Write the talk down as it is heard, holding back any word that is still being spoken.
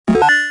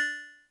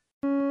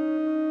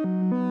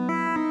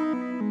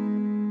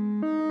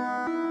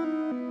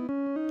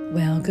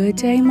Well, good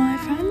day, my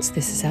friends.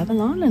 This is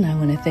Avalon, and I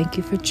want to thank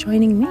you for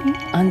joining me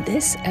on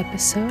this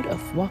episode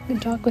of Walk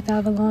and Talk with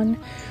Avalon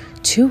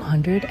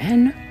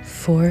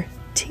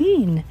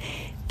 214.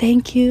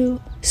 Thank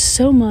you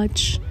so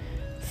much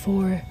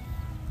for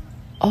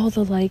all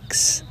the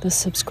likes, the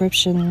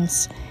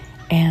subscriptions,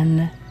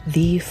 and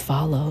the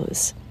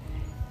follows.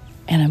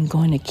 And I'm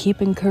going to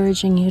keep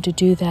encouraging you to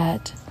do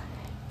that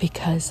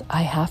because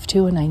I have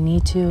to and I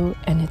need to,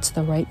 and it's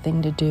the right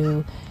thing to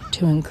do,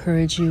 to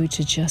encourage you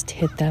to just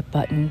hit that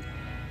button.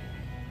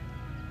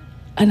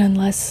 And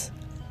unless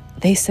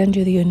they send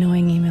you the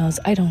annoying emails,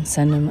 I don't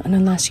send them. And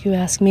unless you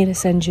ask me to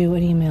send you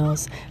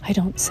emails, I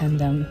don't send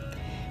them.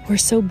 We're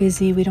so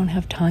busy, we don't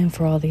have time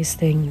for all these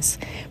things.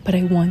 But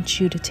I want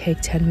you to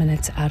take 10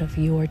 minutes out of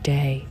your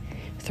day,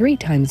 3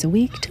 times a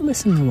week, to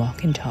listen to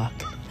Walk and Talk.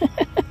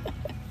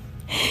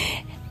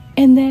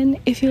 And then,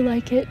 if you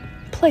like it,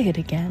 play it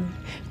again.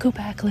 Go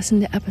back,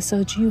 listen to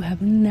episodes you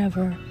have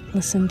never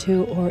listened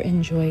to or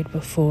enjoyed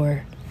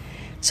before,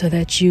 so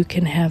that you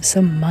can have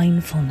some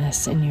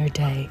mindfulness in your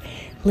day,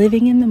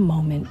 living in the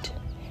moment,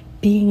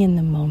 being in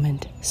the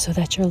moment, so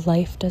that your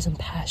life doesn't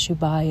pass you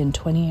by and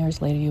 20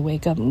 years later you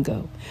wake up and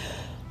go,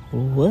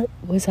 what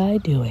was I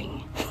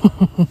doing?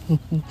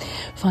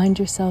 Find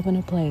yourself in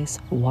a place,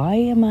 why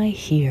am I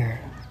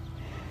here?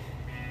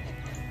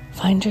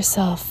 Find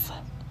yourself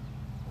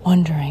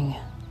wondering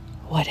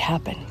what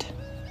happened.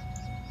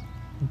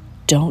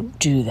 Don't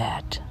do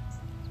that.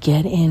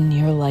 Get in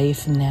your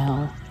life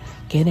now.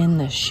 Get in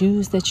the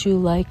shoes that you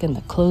like and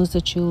the clothes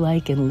that you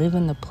like and live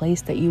in the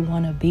place that you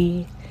want to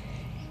be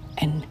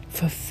and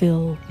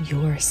fulfill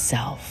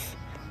yourself.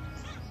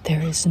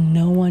 There is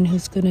no one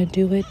who's going to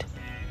do it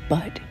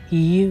but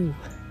you.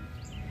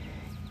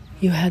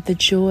 You had the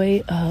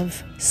joy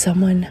of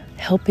someone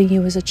helping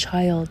you as a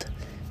child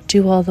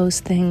do all those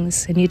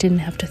things, and you didn't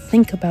have to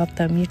think about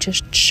them. You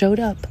just showed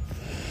up.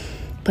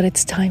 But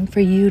it's time for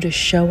you to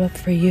show up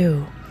for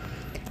you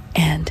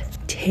and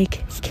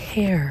take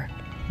care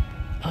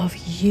of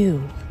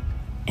you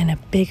in a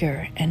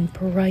bigger and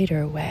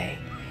brighter way.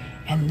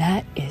 And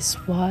that is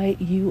why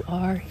you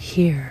are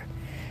here,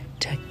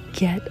 to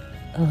get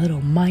a little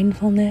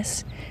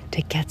mindfulness,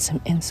 to get some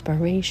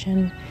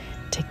inspiration,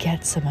 to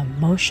get some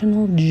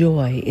emotional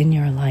joy in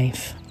your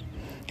life.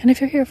 And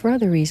if you're here for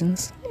other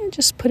reasons,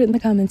 just put it in the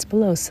comments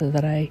below so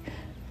that I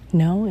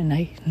know, and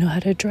I know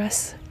how to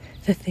address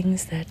the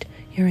things that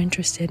you're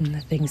interested in,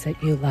 the things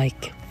that you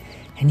like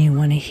and you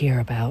want to hear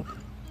about.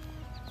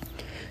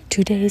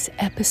 Today's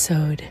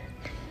episode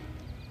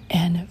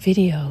and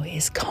video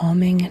is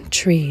Calming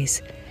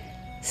Trees.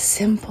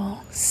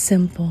 Simple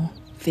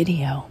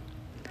video.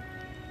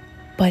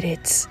 But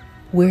it's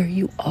where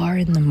you are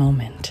in the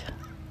moment.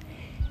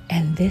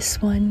 And this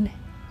one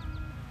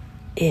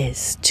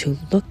is to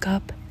look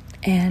up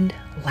and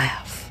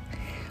laugh.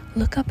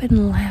 Look up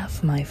and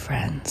laugh, my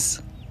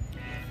friends.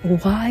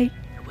 Why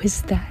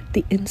was that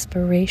the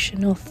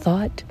inspirational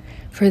thought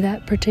for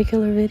that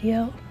particular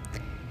video?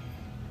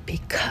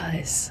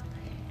 Because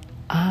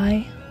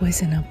I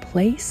was in a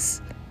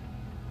place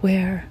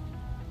where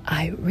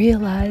I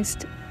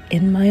realized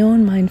in my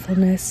own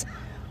mindfulness,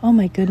 oh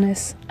my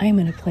goodness, I'm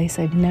in a place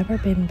I've never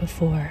been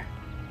before.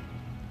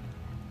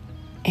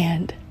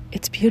 And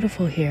it's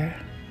beautiful here.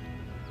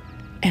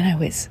 And I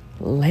was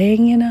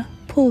laying in a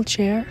pool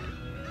chair,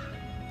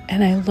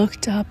 and I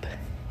looked up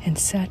and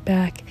sat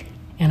back,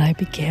 and I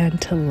began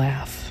to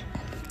laugh.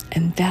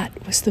 And that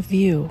was the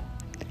view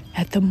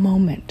at the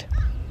moment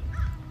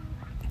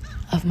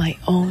of my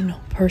own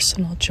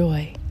personal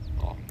joy,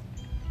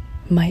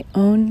 my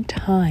own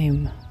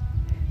time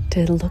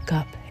to look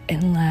up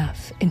and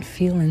laugh and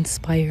feel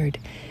inspired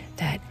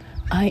that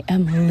I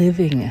am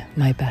living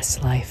my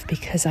best life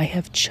because I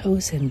have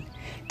chosen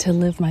to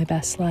live my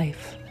best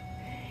life.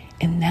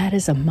 And that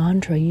is a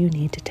mantra you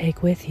need to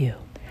take with you.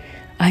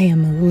 I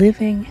am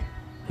living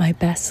my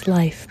best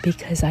life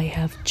because I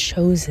have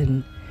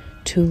chosen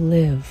to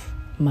live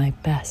my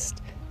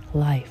best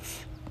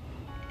life.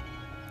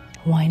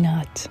 Why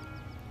not?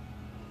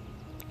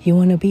 You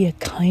want to be a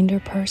kinder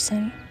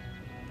person?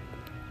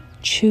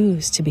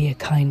 Choose to be a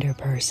kinder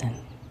person.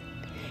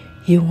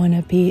 You want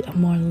to be a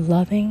more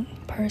loving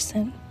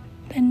person?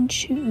 Then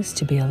choose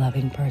to be a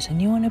loving person.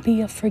 You want to be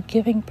a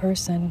forgiving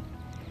person?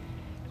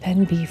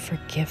 Then be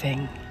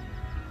forgiving.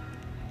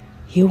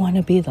 You want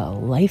to be the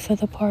life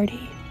of the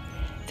party?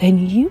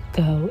 Then you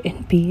go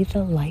and be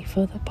the life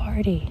of the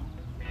party.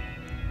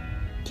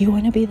 You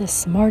want to be the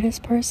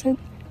smartest person?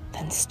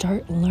 Then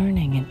start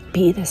learning and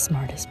be the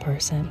smartest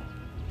person.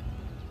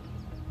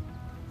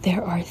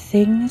 There are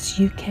things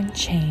you can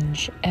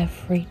change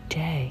every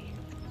day.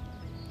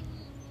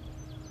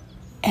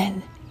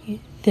 And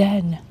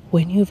then,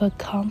 when you've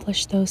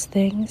accomplished those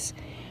things,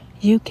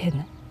 you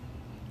can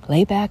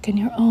lay back in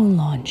your own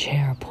lawn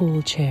chair,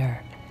 pool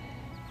chair,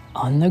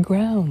 on the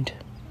ground,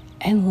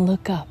 and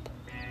look up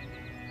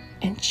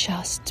and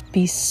just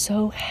be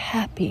so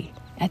happy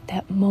at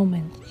that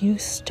moment you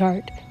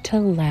start to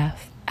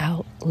laugh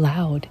out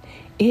loud.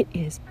 It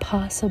is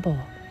possible.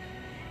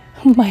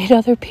 Might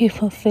other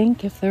people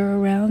think, if they're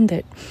around,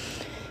 that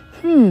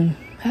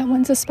that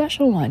one's a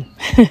special one.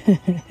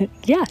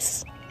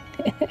 Yes,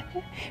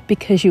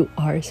 because you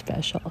are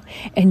special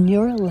and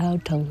you're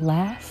allowed to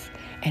laugh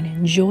and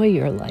enjoy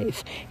your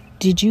life.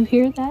 Did you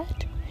hear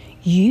that?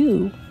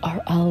 You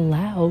are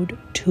allowed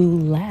to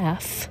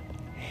laugh.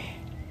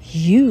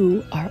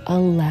 You are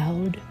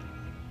allowed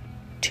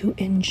to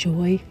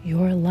enjoy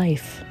your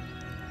life.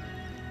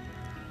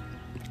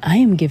 I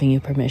am giving you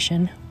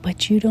permission,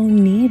 but you don't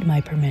need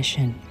my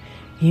permission.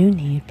 You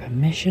need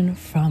permission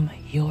from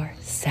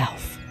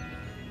yourself.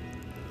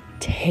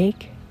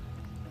 Take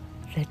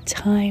the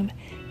time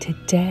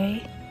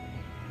today.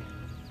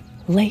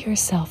 Lay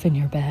yourself in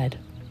your bed.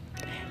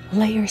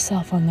 Lay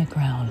yourself on the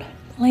ground.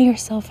 Lay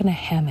yourself in a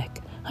hammock,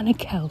 on a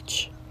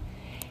couch,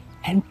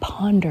 and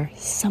ponder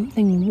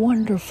something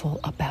wonderful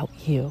about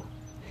you.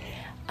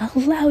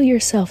 Allow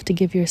yourself to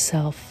give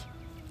yourself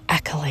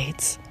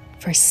accolades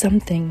for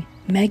something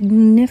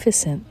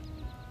magnificent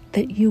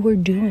that you were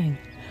doing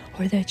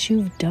or that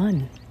you've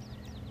done.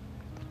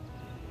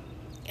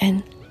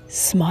 And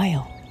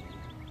smile.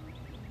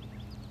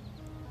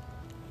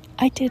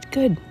 I did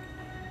good.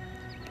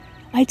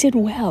 I did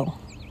well.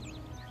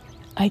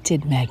 I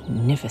did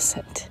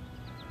magnificent.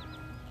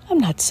 I'm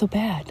not so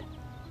bad.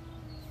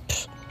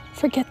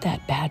 Forget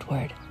that bad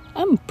word.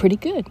 I'm pretty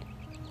good.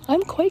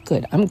 I'm quite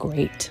good. I'm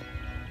great.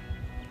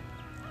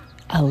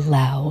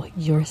 Allow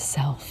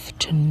yourself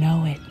to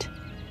know it.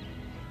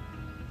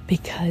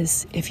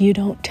 Because if you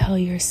don't tell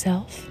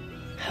yourself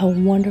how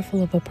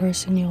wonderful of a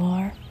person you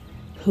are,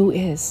 who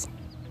is?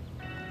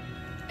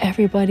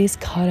 Everybody's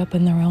caught up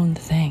in their own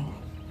thing.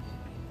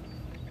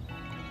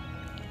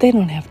 They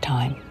don't have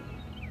time.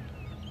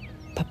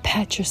 But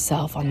pat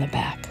yourself on the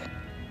back.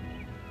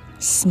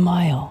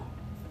 Smile.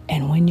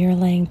 And when you're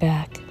laying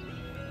back,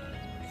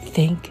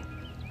 think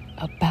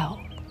about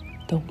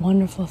the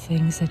wonderful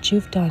things that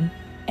you've done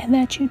and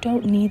that you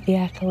don't need the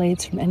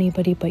accolades from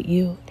anybody but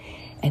you,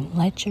 and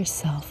let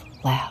yourself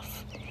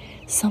laugh.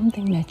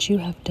 Something that you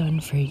have done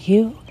for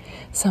you,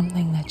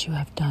 something that you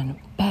have done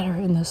better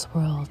in this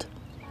world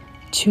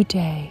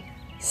today,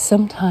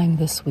 sometime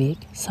this week,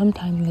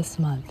 sometime this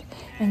month,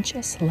 and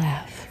just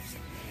laugh.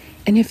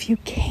 And if you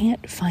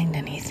can't find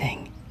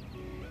anything,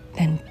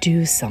 then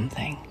do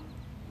something.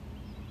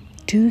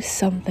 Do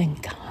something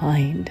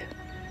kind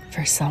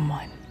for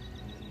someone.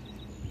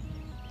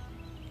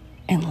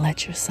 And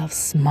let yourself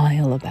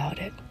smile about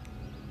it.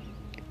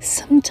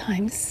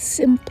 Sometimes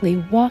simply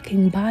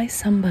walking by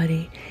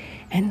somebody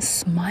and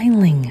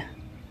smiling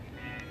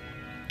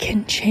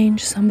can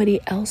change somebody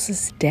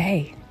else's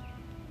day.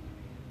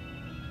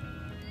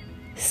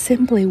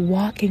 Simply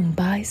walking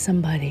by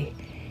somebody,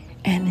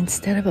 and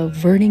instead of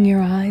averting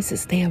your eyes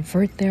as they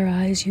avert their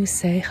eyes, you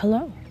say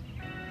hello,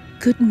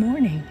 good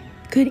morning,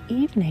 good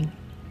evening.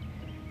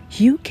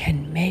 You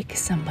can make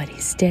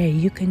somebody's day.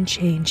 You can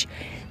change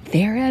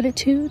their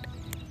attitude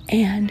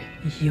and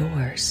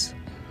yours.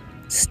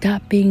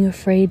 Stop being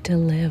afraid to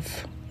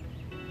live.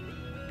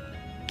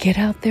 Get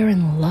out there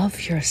and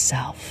love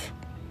yourself.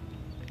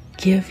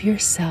 Give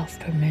yourself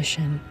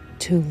permission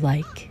to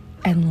like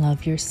and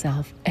love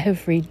yourself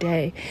every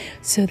day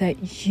so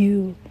that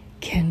you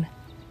can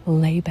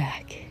lay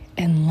back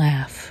and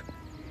laugh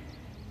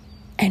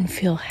and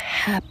feel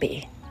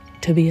happy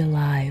to be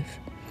alive,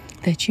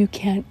 that you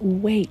can't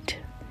wait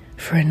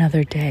for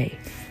another day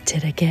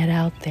to get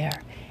out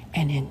there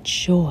and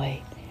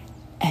enjoy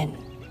and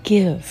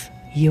give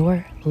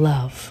your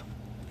love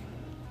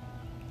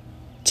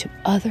to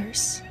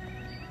others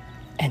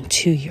and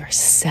to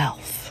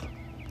yourself.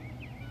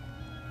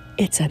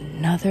 It's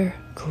another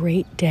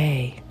great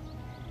day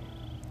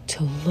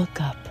to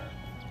look up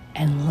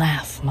and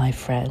laugh, my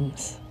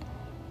friends.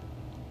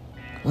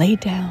 Lay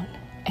down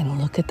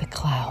and look at the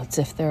clouds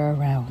if they're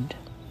around.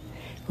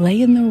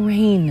 Lay in the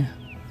rain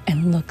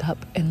and look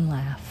up and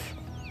laugh.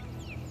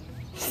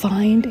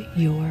 Find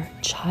your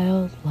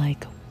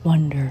childlike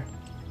wonder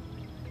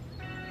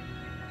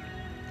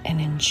and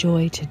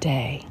enjoy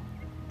today.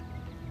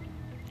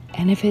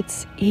 And if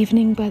it's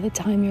evening by the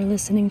time you're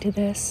listening to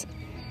this,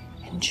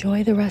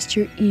 enjoy the rest of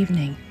your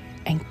evening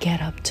and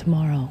get up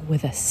tomorrow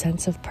with a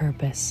sense of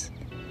purpose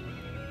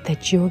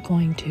that you're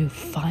going to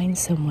find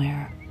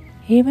somewhere,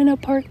 even a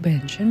park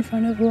bench in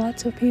front of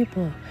lots of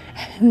people,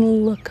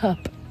 and look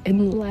up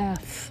and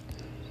laugh.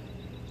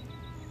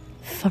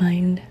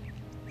 Find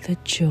the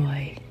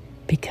joy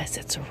because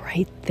it's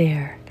right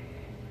there.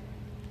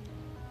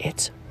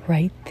 It's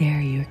right there.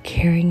 You're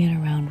carrying it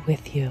around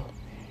with you.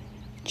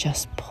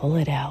 Just pull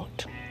it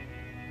out.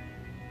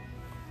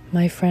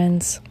 My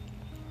friends,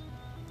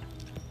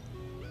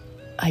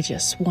 I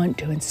just want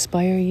to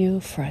inspire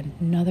you for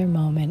another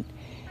moment,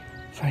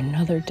 for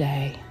another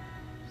day.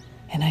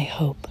 And I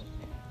hope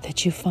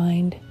that you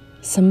find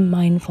some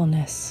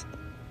mindfulness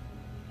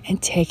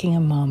and taking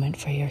a moment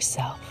for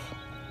yourself.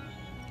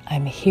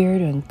 I'm here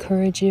to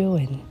encourage you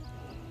and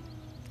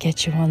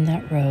get you on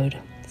that road.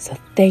 So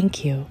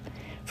thank you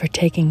for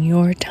taking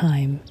your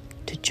time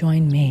to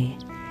join me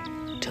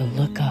to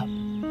look up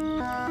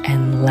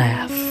and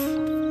laugh.